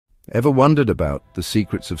Ever wondered about the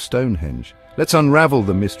secrets of Stonehenge? Let's unravel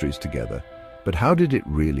the mysteries together. But how did it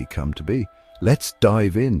really come to be? Let's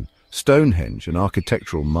dive in. Stonehenge, an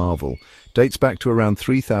architectural marvel, dates back to around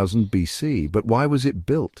 3000 BC, but why was it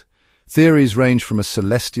built? Theories range from a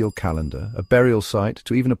celestial calendar, a burial site,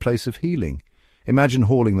 to even a place of healing. Imagine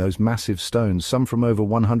hauling those massive stones, some from over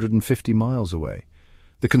 150 miles away.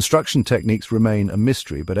 The construction techniques remain a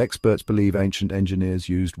mystery, but experts believe ancient engineers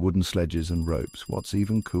used wooden sledges and ropes. What's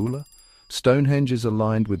even cooler? Stonehenge is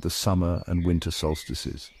aligned with the summer and winter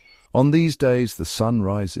solstices. On these days, the sun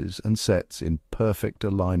rises and sets in perfect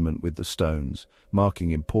alignment with the stones,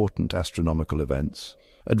 marking important astronomical events.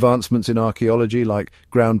 Advancements in archaeology, like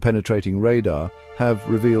ground-penetrating radar, have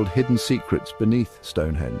revealed hidden secrets beneath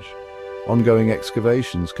Stonehenge. Ongoing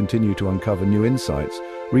excavations continue to uncover new insights,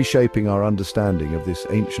 reshaping our understanding of this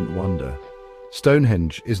ancient wonder.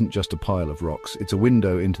 Stonehenge isn't just a pile of rocks, it's a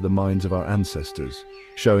window into the minds of our ancestors,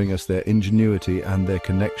 showing us their ingenuity and their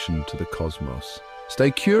connection to the cosmos.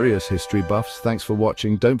 Stay curious, history buffs. Thanks for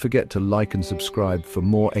watching. Don't forget to like and subscribe for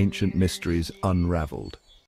more ancient mysteries unraveled.